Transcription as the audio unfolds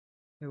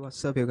Hey,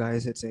 what's up, you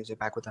guys? It's AJ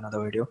back with another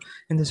video.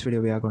 In this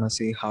video, we are going to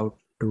see how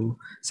to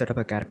set up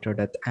a character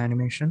death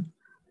animation.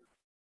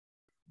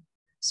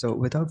 So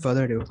without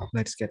further ado,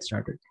 let's get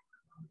started.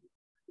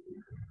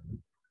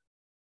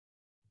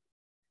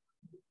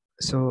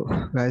 So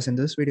guys, in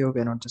this video,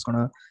 we're not just going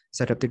to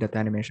set up the death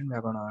animation.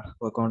 We're going to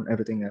work on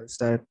everything else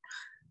that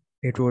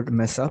it would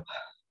mess up,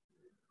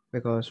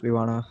 because we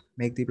want to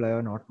make the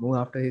player not move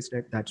after he's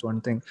dead. That's one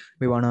thing.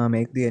 We want to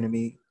make the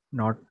enemy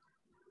not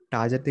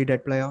target the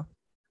dead player,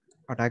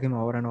 attack him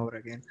over and over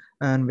again.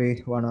 And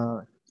we want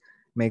to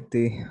make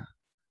the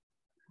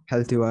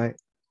health UI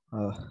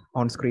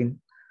on-screen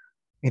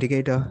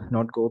indicator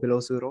not go below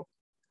 0,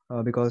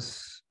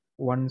 because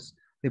once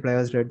the player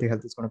is dead, the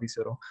health is going to be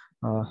 0,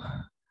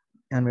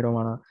 and we don't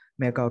want to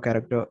make our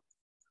character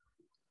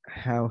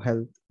have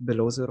health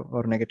below 0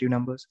 or negative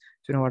numbers,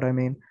 if you know what I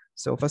mean.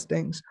 So first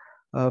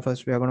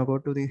we are going to go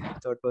to the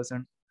third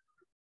person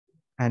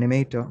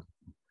animator.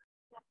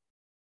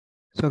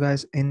 So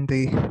guys, in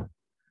the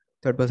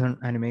third person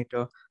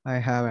animator, I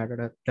have added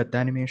a death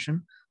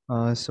animation.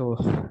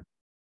 So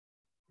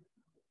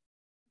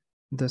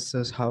this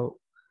is how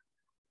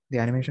the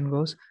animation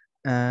goes,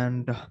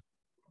 and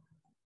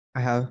I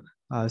have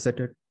set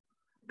it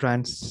to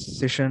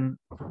transition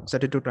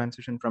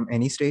from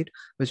any state,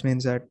 which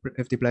means that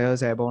if the player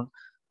is airborne,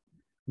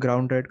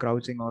 grounded,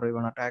 crouching, or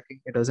even attacking,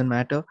 it doesn't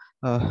matter.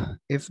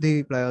 If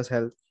the player's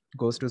health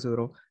goes to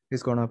 0,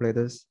 he's gonna play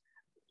this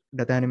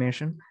death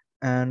animation,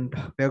 and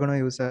we're gonna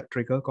use a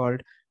trigger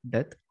called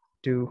death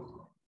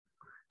to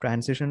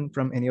transition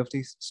from any of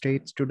these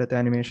states to death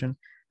animation.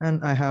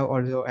 And I have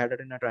also added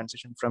in a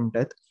transition from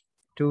death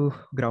to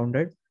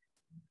grounded.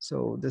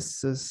 So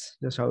this is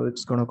just how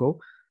it's gonna go.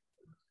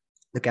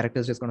 The character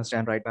is just going to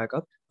stand right back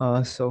up.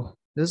 So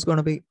this is going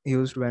to be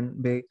used when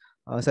we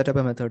set up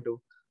a method to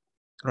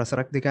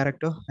resurrect the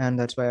character, and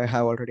that's why I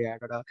have already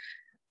added a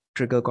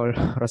trigger called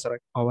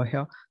resurrect over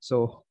here.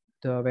 So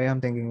the way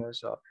I'm thinking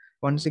is,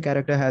 once the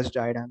character has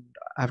died and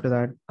after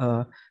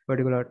that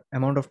particular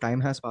amount of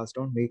time has passed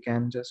on, we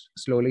can just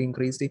slowly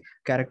increase the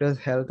character's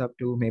health up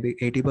to maybe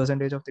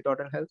 80% of the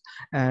total health,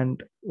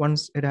 and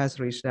once it has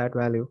reached that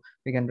value,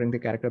 we can bring the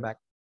character back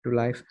to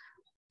life.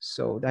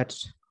 So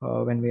that's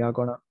when we are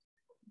gonna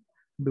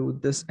do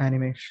this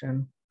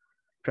animation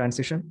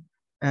transition,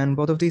 and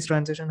both of these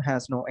transition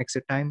has no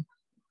exit time.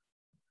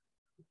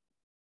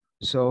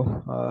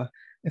 So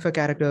if a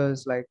character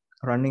is like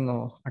running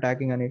or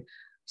attacking and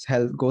its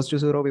health goes to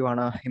 0, we want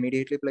to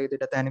immediately play the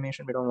death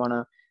animation. We don't want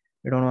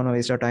to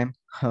waste our time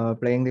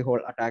playing the whole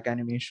attack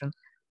animation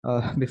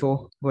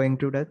before going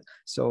to death.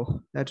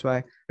 So that's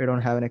why we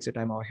don't have an exit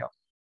time over here.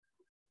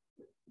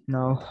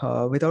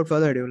 Now without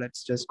further ado,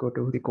 let's just go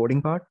to the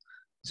coding part.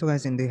 So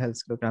guys, in the health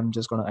script, I'm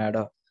just going to add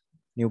a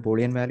new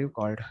Boolean value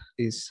called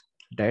is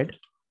dead,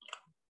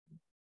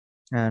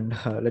 and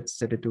let's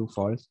set it to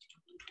false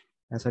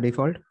as a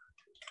default.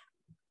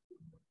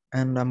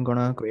 And I'm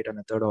gonna create a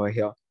method over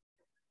here,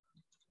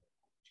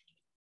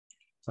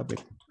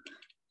 public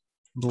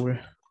bool,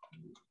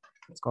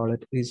 let's call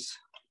it is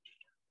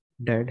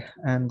dead,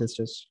 and this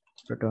just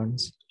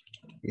returns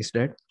is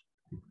dead.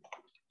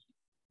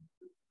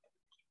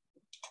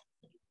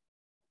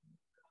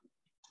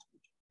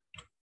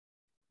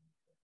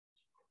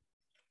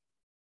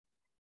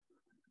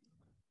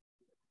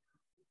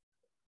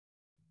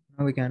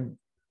 Now we can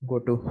go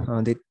to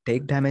the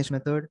take damage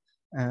method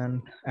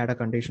and add a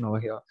condition over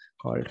here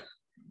called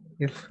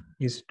if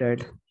is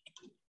dead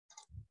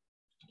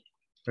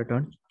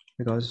return,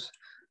 because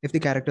if the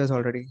character is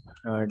already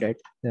dead,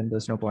 then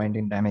there's no point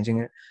in damaging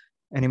it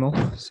anymore.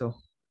 So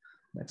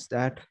that's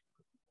that.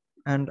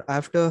 And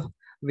after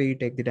we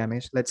take the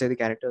damage, let's say the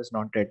character is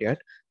not dead yet,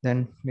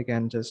 then we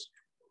can just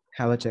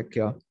have a check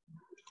here.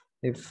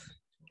 If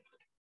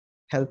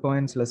health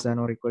points less than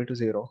or equal to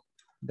 0,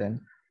 then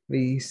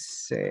we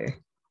say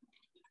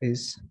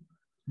is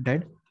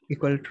dead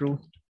equal true,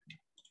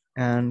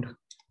 and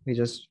we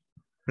just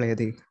play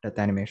the death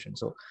animation.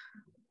 So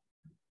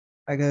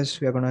I guess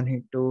we are gonna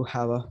need to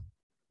have a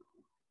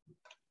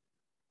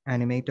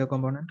animator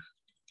component.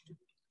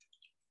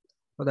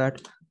 For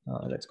that,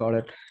 let's call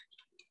it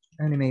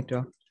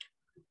animator,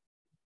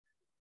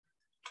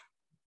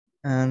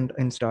 and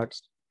in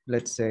starts,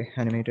 let's say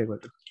animator equal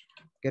to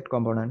get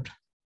component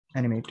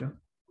animator,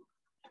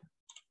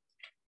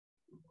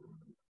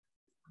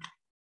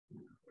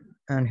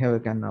 and here we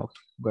can now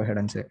go ahead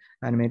and say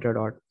animator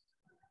dot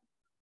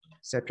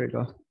set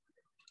trigger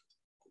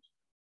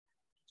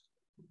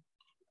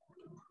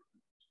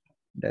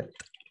death.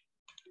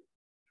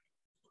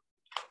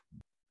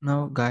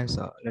 Now guys,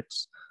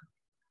 let's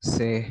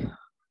say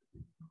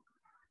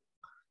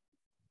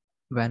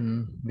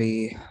when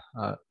we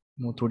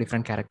move through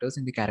different characters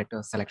in the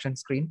character selection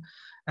screen,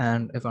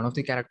 and if one of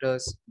the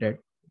characters dead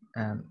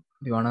and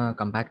we want to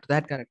come back to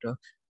that character,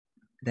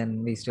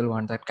 then we still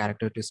want that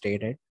character to stay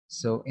dead.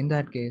 So in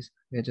that case,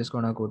 we're just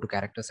going to go to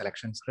character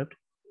selection script,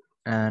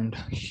 and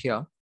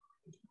here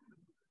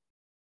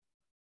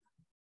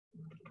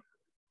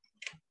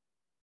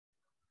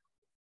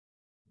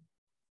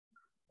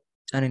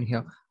and in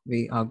here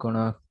we are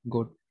gonna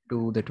go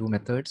to the two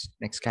methods,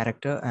 next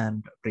character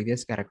and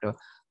previous character.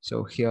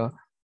 So here,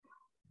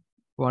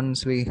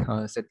 once we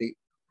set the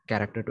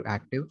character to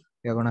active,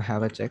 we are gonna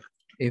have a check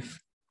if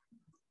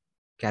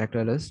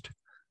character list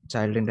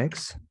child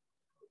index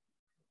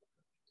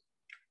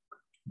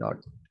dot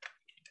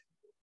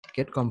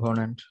get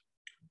component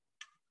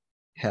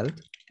health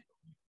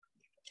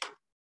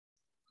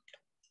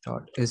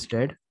dot is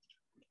dead,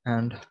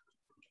 and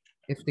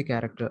if the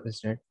character is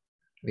dead,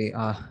 we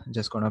are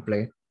just gonna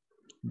play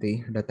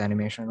the death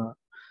animation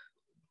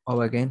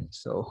over again.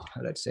 So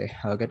let's say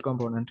get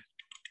component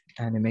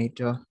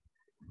animator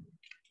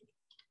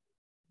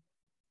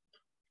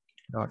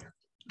dot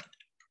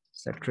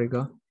set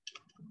trigger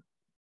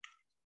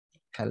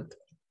health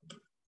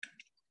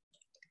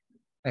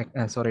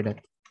sorry death,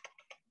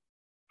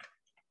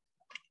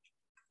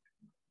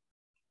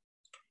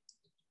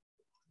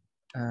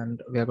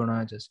 and we are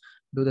gonna just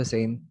do the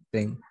same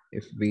thing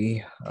if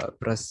we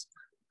press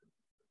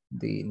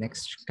the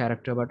next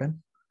character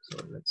button. So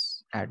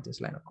let's add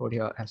this line of code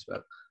here as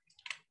well.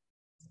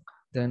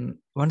 Then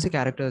once the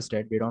character is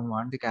dead, we don't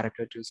want the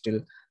character to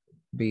still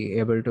be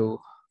able to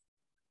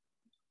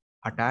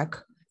attack.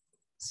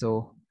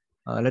 So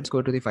let's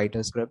go to the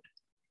fighter script,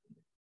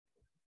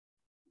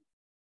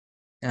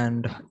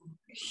 and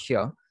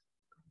here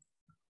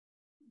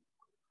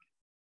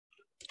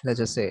let's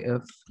just say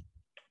if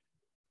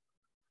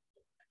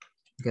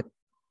get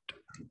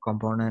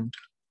component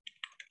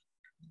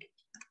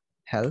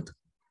health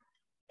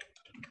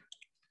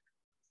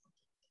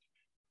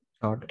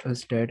dot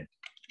is dead,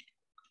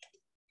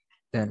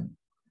 then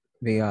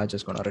we are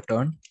just gonna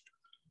return,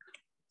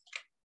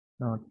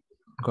 not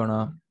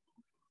gonna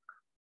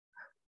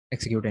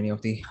execute any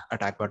of the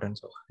attack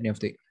buttons or any of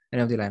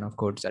the line of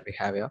codes that we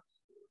have here.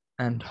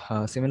 And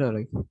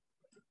similarly,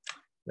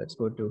 let's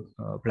go to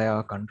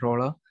player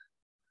controller,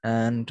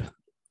 and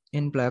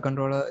in player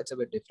controller it's a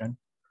bit different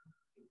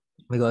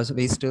because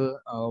we still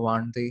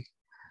want the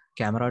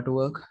camera to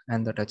work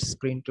and the touch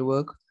screen to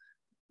work.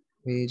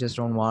 We just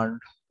don't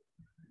want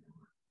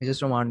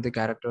the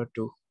character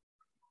to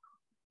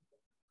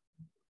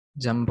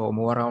jump or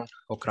move around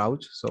or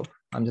crouch. So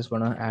I'm just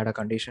gonna add a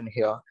condition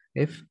here: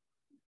 if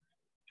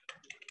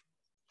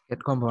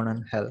get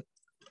component health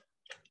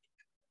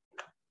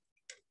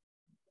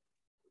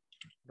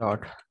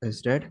dot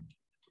is dead,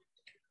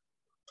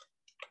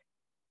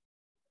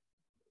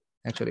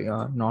 actually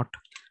not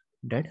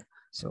dead.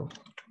 So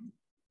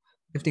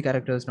if the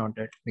character is not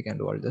dead, we can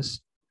do all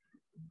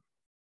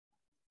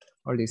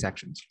these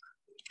actions.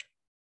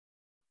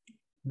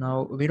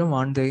 Now we don't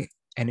want the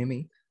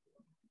enemy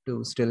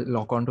to still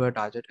lock onto a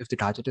target if the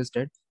target is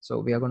dead. So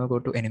we are going to go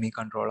to enemy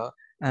controller,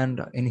 and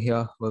in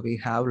here where we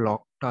have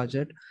lock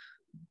target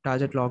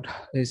locked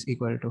is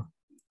equal to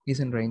is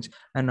in range.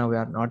 And now we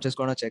are not just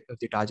going to check if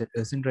the target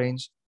is in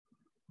range,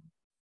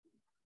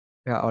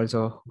 we are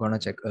also going to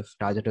check if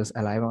target is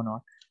alive or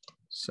not.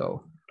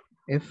 So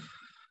if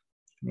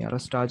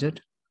nearest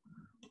target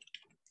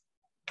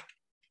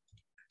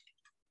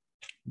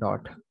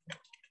dot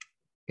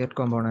get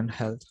component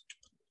health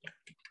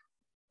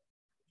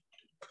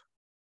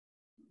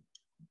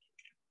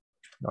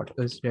dot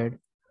is dead,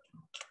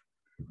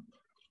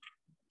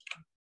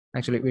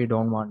 actually we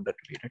don't want that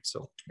repeated.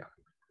 So yeah,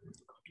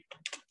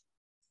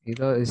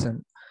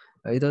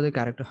 either the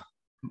character,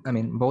 I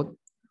mean both.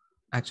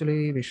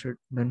 Actually we should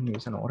then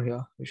use an or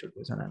here, we should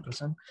use an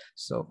ampersand.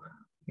 So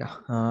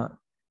yeah,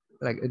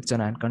 like it's an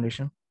and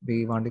condition.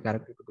 We want the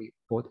character to be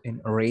both in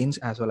range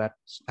as well as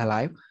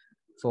alive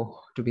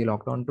for to be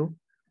locked on to.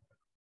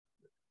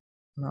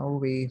 Now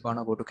we want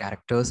to go to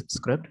characters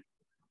script,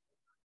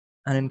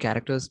 and in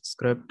characters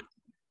script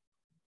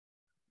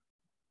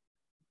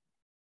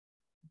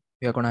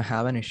we are going to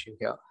have an issue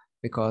here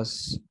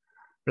because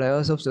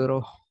players of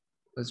 0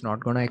 is not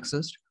going to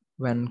exist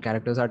when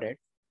characters are dead,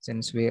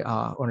 since we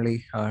are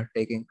only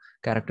taking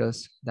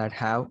characters that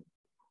have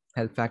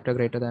health factor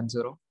greater than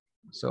 0.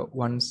 So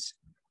once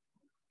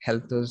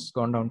health has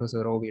gone down to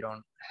 0, we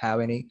don't have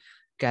any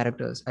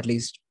characters, at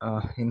least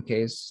in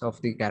case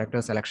of the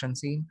character selection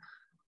scene.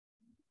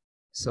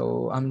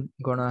 So I'm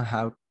gonna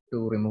have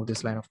to remove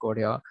this line of code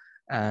here,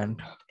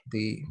 and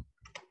the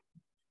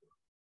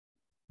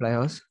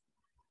players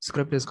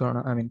script is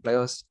gonna, I mean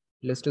players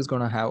list is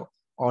gonna have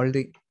all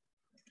the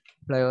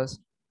players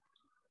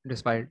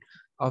despite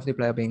of the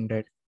player being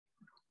dead.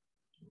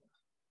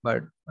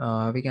 But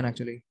we can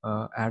actually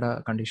add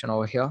a condition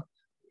over here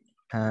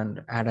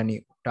and add a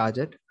new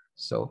target.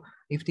 So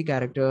if the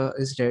character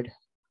is dead,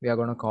 we are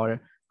going to call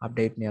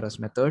update nearest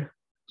method.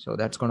 So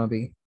that's going to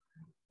be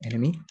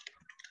enemy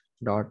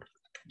dot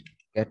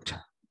get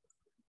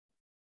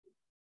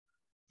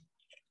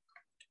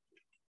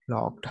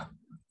locked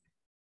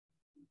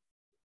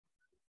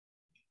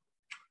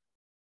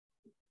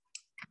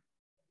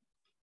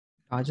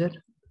target.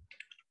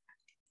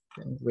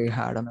 And we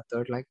had a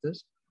method like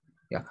this.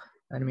 Yeah,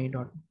 enemy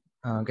dot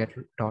get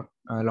dot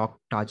lock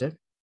target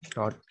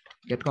dot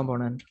get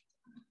component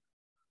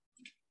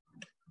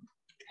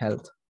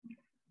health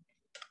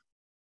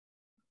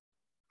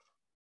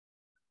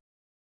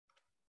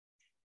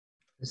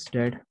is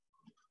dead,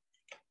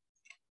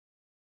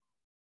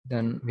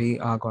 then we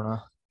are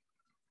gonna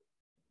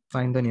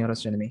find the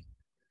nearest enemy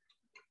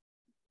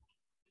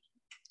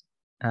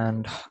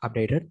and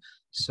update it.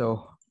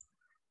 So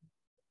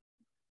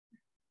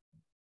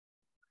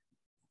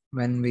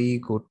when we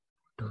go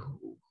to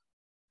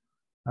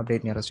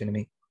update nearest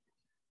enemy,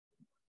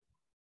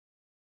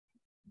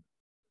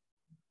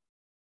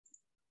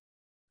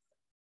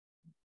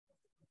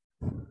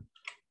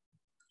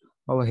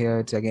 over here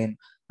it's again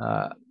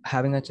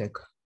having a check,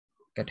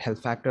 get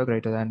health factor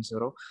greater than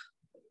 0,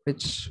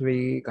 which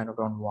we kind of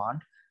don't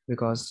want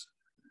because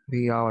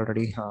we are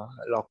already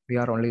we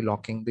are only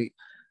locking the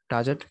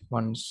target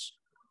once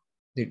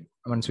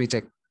we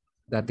check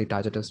that the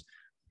target is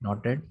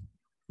not dead.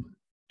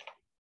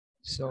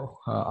 So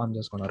I'm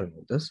just gonna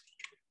remove this.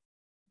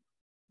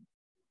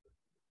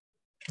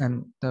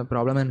 And the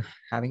problem in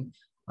having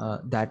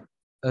that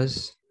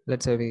is,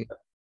 let's say we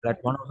let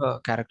one of the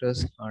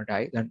characters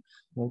die, then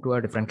move to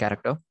a different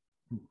character,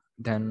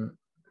 then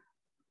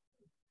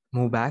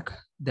move back,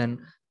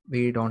 then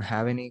we don't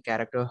have any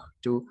character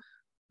to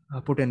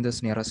put in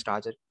this nearest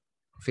target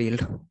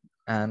field,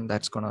 and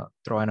that's gonna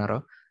throw an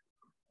error,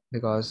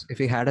 because if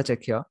we had a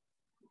check here,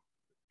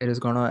 it is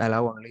gonna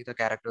allow only the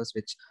characters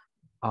which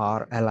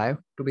are alive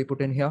to be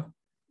put in here.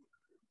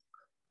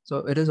 So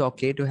it is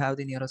okay to have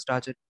the nearest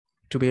target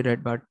to be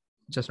dead, but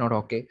just not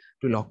okay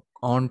to lock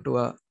on to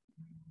a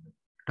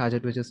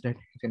target which is dead,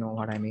 if you know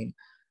what I mean.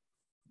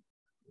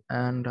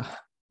 And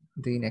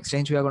the next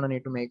change we are going to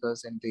need to make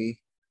is in the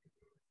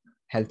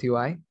health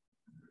UI.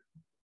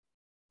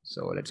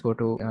 So let's go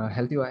to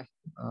health UI.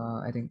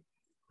 I think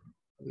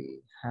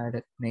we had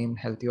it named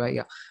health UI.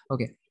 Yeah.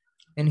 Okay.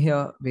 In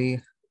here,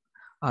 we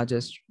are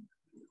just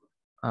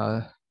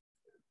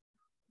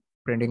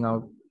printing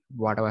out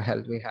whatever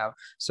health we have.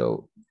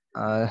 So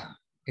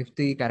if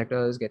the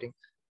character is getting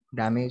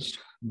damaged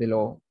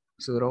below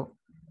 0,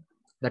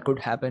 that could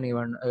happen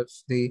even if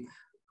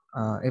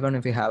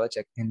we have a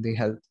check in the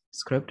health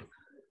script.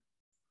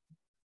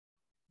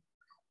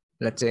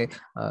 Let's say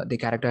the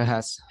character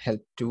has health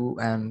 2,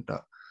 and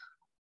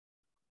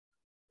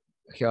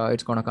here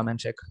it's gonna come and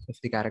check if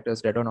the character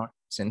is dead or not.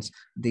 Since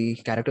the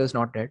character is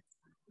not dead,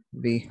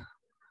 we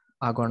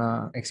are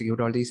gonna execute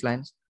all these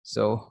lines.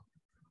 So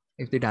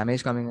if the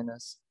damage coming in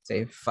is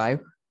say 5,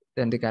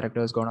 then the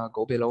character is gonna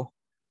go below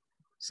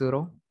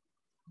 0,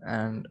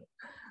 and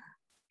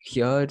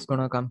here it's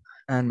gonna come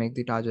and make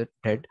the target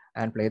dead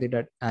and play the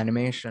dead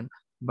animation.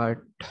 But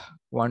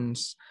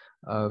once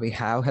we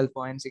have health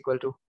points equal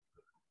to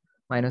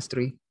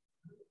 -3,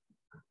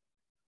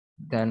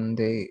 then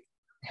the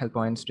health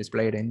points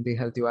displayed in the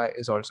health UI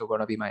is also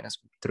going to be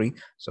 -3.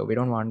 So we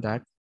don't want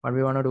that. What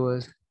we want to do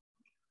is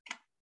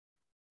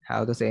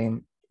have the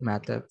same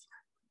math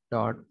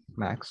dot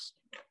max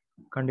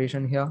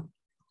condition here,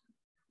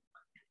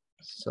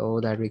 so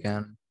that we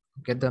can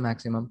get the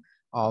maximum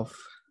of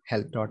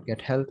health dot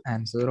get health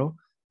and 0.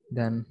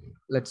 Then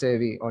let's say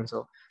we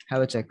also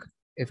have a check.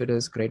 If it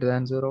is greater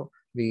than 0,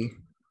 we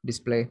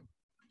display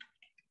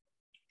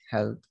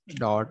health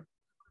dot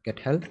get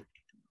health.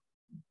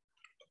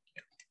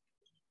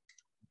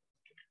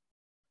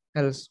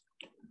 Else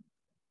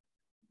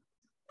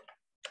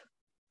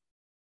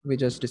we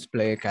just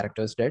display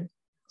characters dead.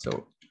 So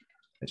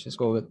let's just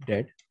go with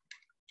dead.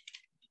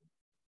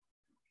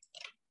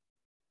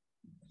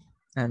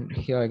 And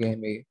here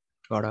again, we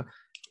gotta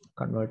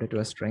convert it to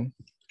a string.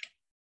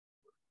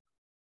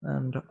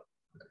 And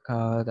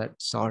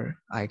that's all,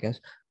 I guess.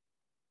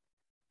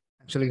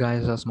 Actually,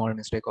 guys, a small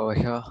mistake over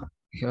here.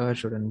 Here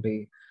shouldn't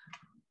be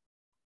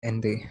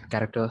in the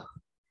character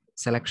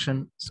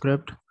selection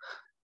script,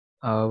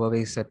 where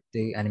we set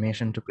the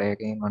animation to play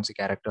again once the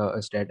character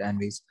is dead, and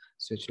we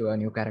switch to a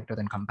new character,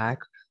 then come back.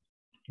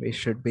 We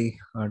should be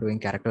doing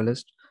character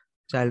list,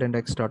 child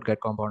index dot get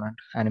component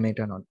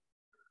animator, not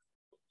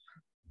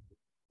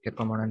get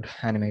component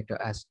animator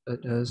as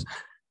it is.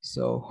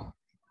 So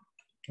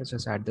let's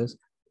just add this.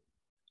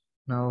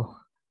 Now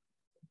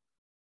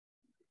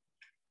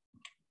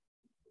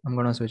I'm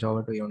gonna switch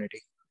over to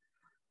Unity,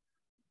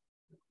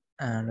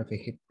 and if we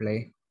hit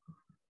play,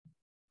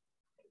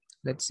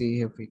 let's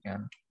see if we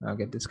can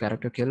get this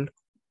character killed.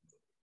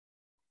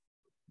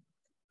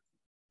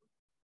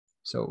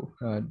 So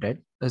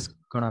dead is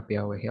gonna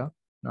appear over here.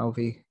 Now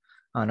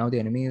now the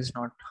enemy is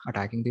not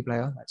attacking the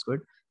player. That's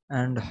good.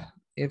 And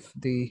if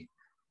the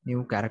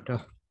new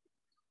character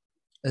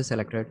is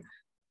selected,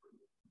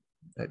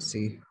 let's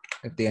see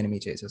if the enemy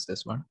chases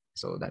this one.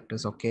 So that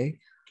is okay.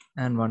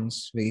 And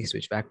once we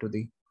switch back to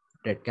the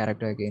dead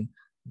character again,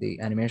 the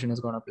animation is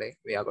gonna play.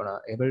 We are gonna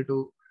able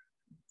to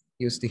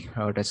use the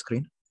touch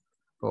screen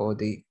for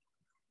the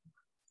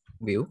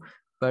view,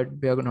 but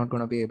we are not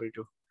gonna be able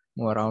to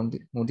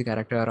move the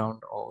character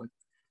around or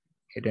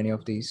hit any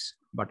of these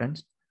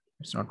buttons.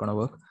 It's not gonna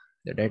work.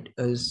 The dead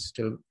is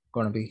still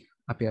gonna be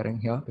appearing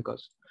here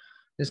because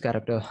this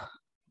character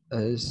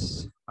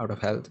is out of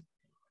health.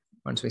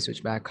 Once we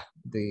switch back,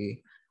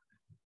 the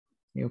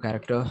new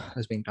character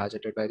is being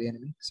targeted by the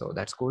enemy, so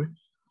that's cool.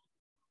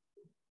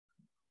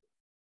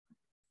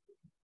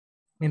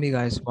 Maybe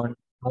guys, one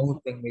more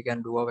thing we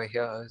can do over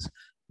here is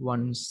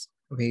once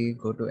we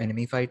go to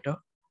enemy fighter,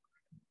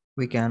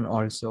 we can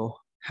also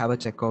have a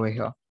check over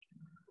here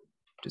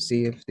to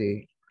see if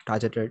the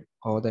targeted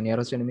or the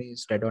nearest enemy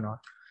is dead or not.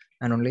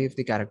 And only if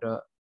the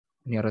character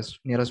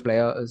nearest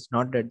player is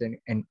not dead,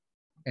 then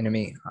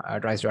enemy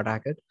tries to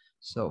attack it.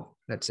 So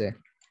let's say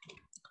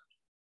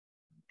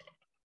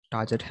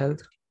target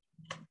health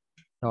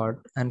dot,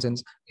 and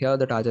since here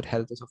the target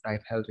health is of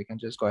type health, we can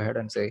just go ahead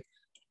and say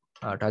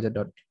target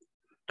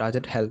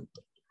health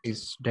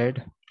is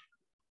dead.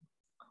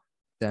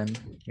 Then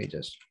we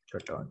just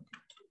return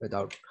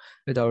without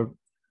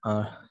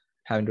uh,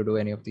 having to do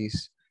any of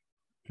these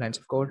lines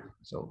of code.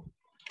 So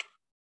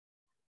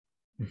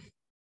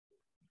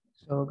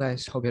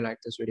guys, hope you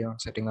liked this video on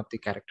setting up the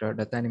character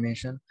death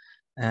animation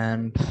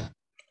and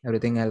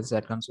everything else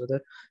that comes with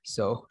it.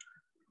 So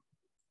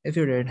if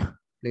you did,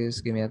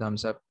 please give me a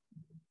thumbs up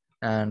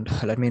and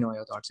let me know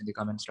your thoughts in the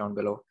comments down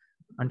below.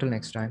 Until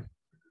next time,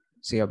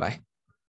 see you, bye.